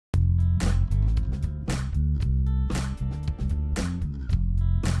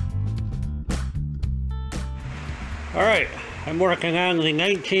Alright, I'm working on the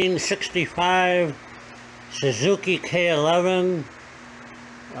 1965 Suzuki K11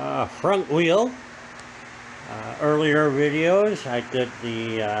 front wheel. Earlier videos I did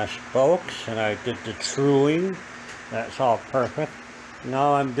the spokes and I did the truing. That's all perfect.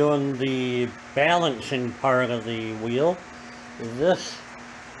 Now I'm doing the balancing part of the wheel. This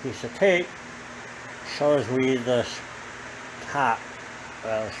piece of tape shows me the top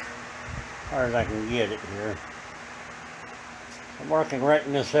as far as I can get it here. I'm working right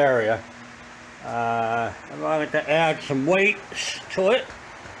in this area. I wanted to add some weights to it,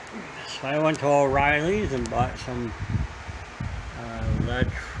 so I went to O'Reilly's and bought some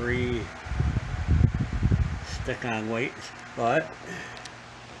lead-free stick-on weights, but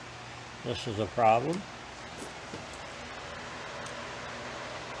this is a problem.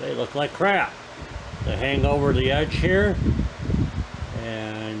 They look like crap. They hang over the edge here,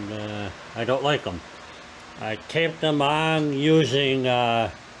 and I don't like them. I taped them on using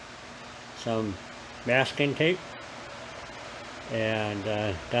some masking tape and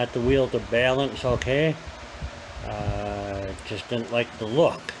got the wheel to balance okay. Just didn't like the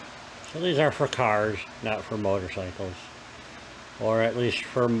look. So these are for cars, not for motorcycles, or at least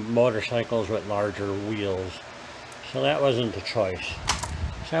for motorcycles with larger wheels. So that wasn't the choice.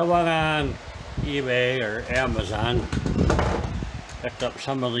 So I went on eBay or Amazon, picked up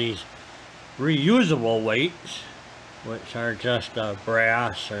some of these reusable weights, which are just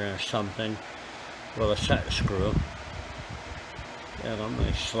brass or something with a set screw. Get them,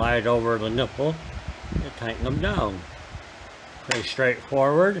 they slide over the nipple and tighten them down. Pretty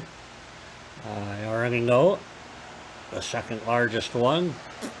straightforward. I already know the second largest one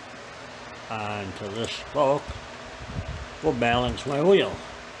onto this spoke will balance my wheel.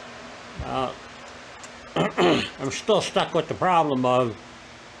 I'm still stuck with the problem of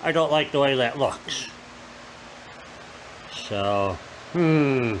I don't like the way that looks. So,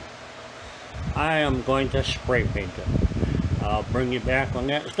 I am going to spray paint it. I'll bring you back when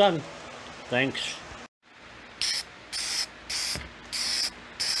that's done. Thanks.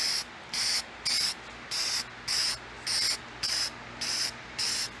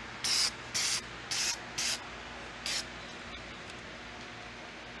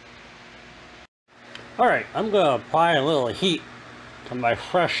 Alright, I'm going to apply a little heat to my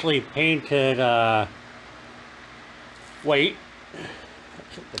freshly painted weight.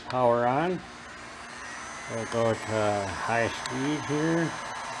 Put the power on. We'll go to high speed here.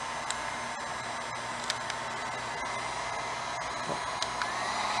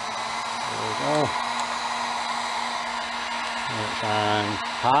 There we go. It's on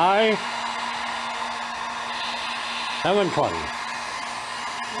high. 720.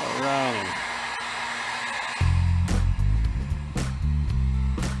 All right.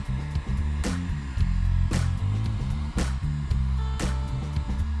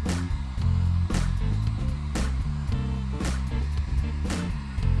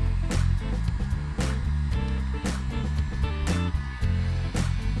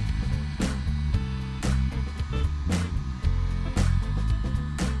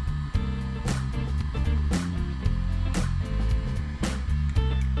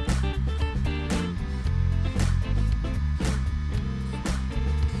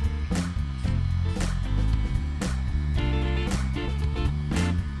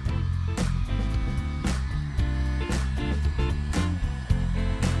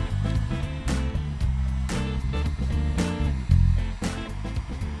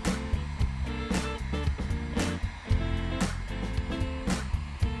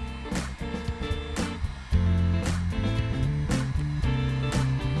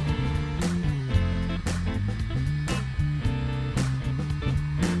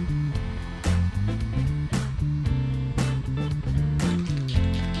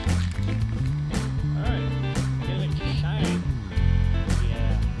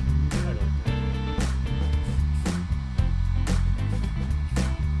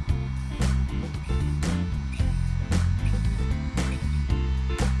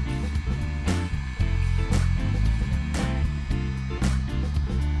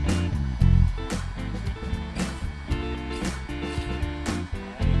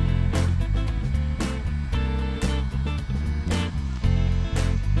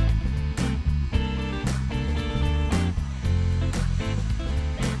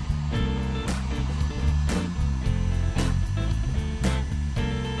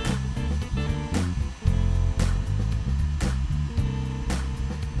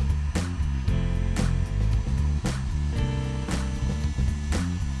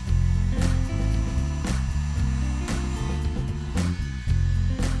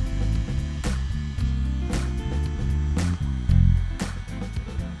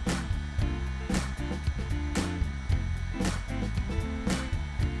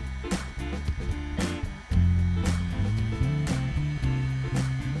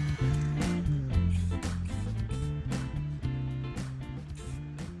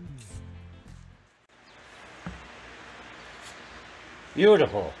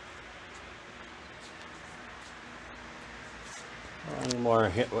 Beautiful. One more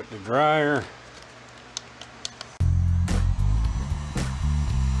hit with the dryer.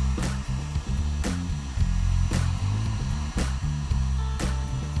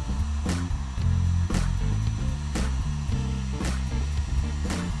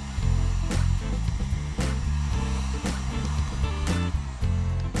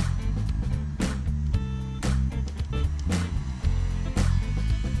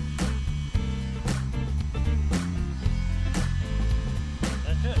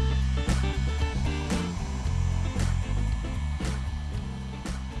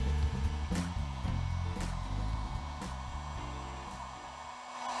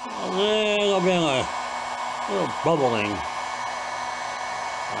 A little bit of a little bubbling on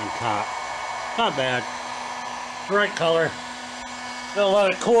top. Not bad. It's the right color. Gonna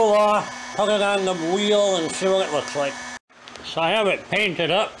let it cool off, put it on the wheel and see what it looks like. So I have it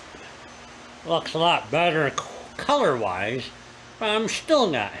painted up. Looks a lot better color-wise, but I'm still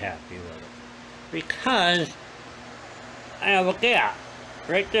not happy with it because I have a gap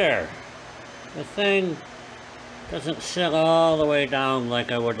right there. The thing doesn't sit all the way down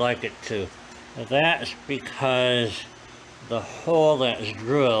like I would like it to. That's because the hole that's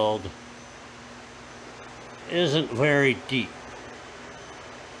drilled isn't very deep.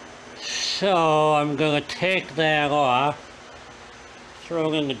 So I'm going to take that off,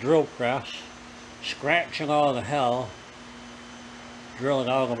 throw it in the drill press, scratch it all to hell, drill it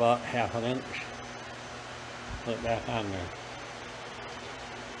out about ½ an inch, put it back on there.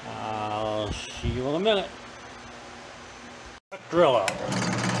 I'll see you in a minute. Drill out.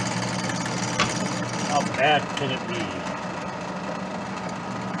 How bad can it be?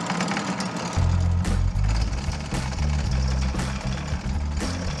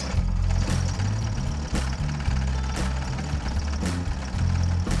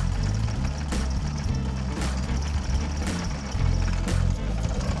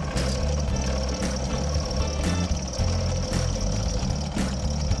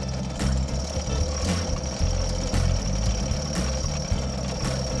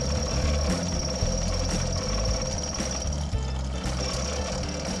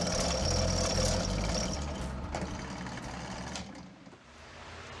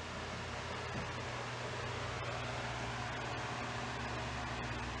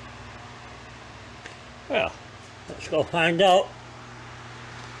 Well, let's go find out.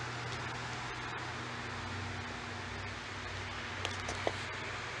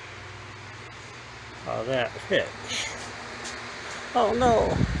 How that fits. Oh no,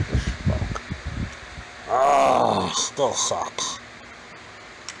 this spoke. Oh, still sucks.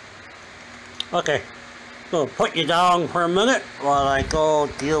 Okay, so put you down for a minute while I go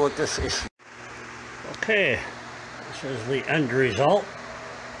deal with this issue. Okay, this is the end result.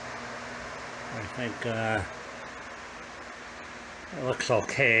 I think it looks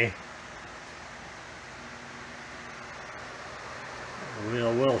okay. The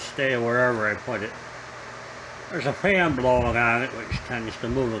wheel will stay wherever I put it. There's a fan blowing on it, which tends to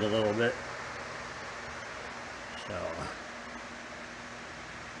move it a little bit. So,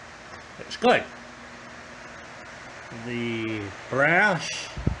 it's good. The brass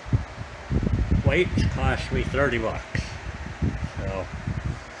weights cost me 30 bucks. So,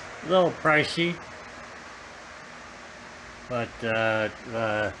 a little pricey, but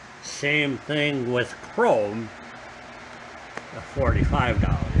the same thing with chrome,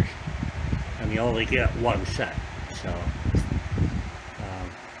 $45, and you only get one set. So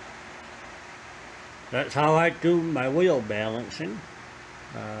that's how I do my wheel balancing.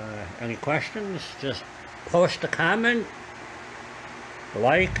 Any questions, just post a comment,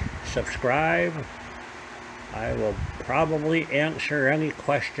 like, subscribe. I will probably answer any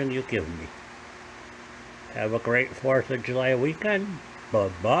question you give me. Have a great 4th of July weekend.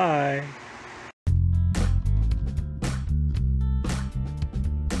 Bye-bye.